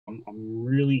I'm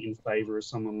really in favour of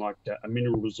someone like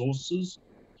Mineral Resources,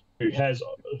 who have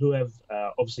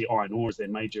obviously iron ore as their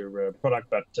major product,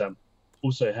 but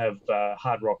also have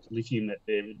hard rock lithium that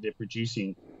they're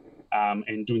producing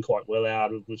and doing quite well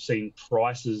out of. We've seen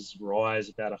prices rise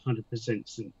about 100%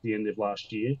 since the end of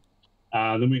last year.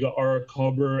 Then we got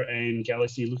Orocobre and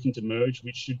Galaxy looking to merge,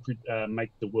 which should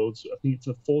make the world's, I think it's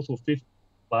the fourth or fifth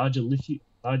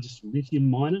largest lithium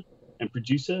miner and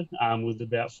producer, with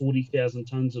about 40,000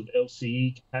 tonnes of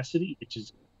LCE capacity, which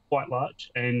is quite large.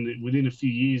 And within a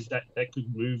few years, that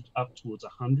could move up towards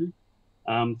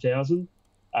 100,000.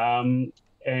 And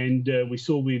we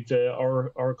saw with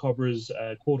Orocobre's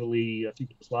quarterly, I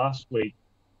think it was last week,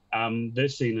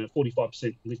 they've seen a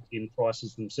 45% lift in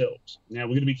prices themselves. Now,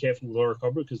 we're going to be careful with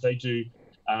Orocobre because they do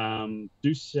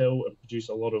sell and produce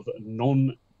a lot of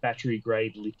non-battery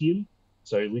grade lithium.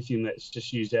 So lithium that's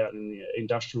just used out in the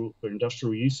industrial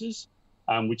uses,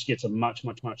 which gets a much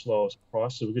lower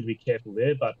price. So we're going to be careful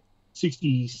there. But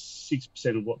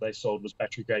 66% of what they sold was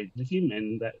battery grade lithium,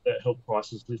 and that helped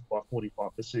prices lift by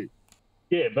 45%.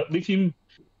 Yeah, but lithium,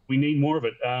 we need more of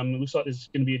it. It looks like there's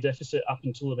going to be a deficit up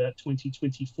until about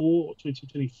 2024 or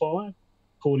 2025,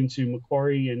 according to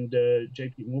Macquarie and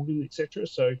JP Morgan, etc.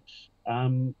 So,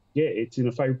 yeah, it's in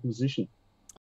a favourable position.